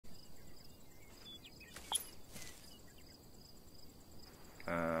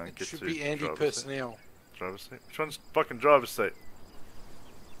can't get Should to be anti-personnel. Driver's seat? Which one's fucking driver's seat?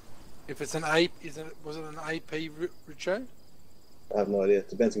 If it's an A, was it an AP, Richo? I have no idea.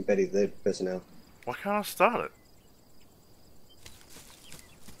 It's bouncing Betty, their personnel. Why can't I start it?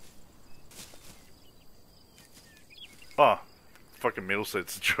 Oh, fucking middle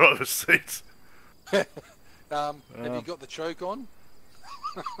seat's the driver's seat. Have you got the choke on?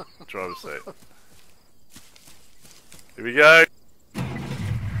 Driver's seat. Here we go.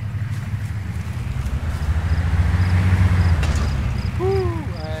 Woo!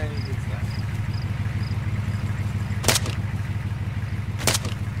 And he gets that.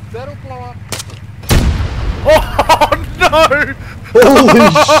 That'll blow up. Oh no! Holy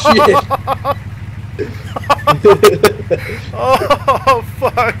shit! Oh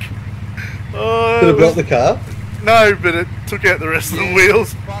fuck! Oh, Did it blow up the car? no, but it took out the rest of the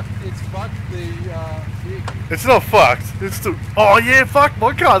wheels. It's fucked the vehicle. It's not fucked. It's still. Oh yeah, fuck!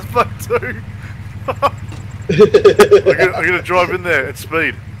 My car's fucked too. I'm gonna drive in there at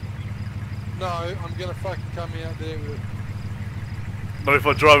speed. No, I'm gonna fucking come out there with it. Not if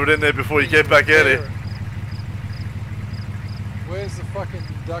I drive it in there before you get back out here. Where's the fucking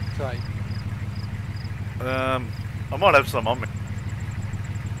duct tape? I might have some on me.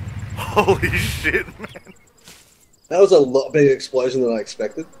 Holy shit, man! That was a lot bigger explosion than I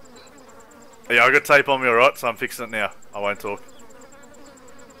expected. Yeah, I got tape on me, alright, so I'm fixing it now. I won't talk.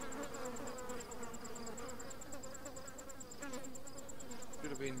 Should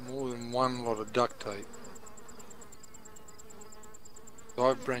have been more than one lot of duct tape. So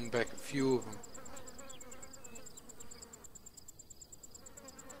I bring back a few of them.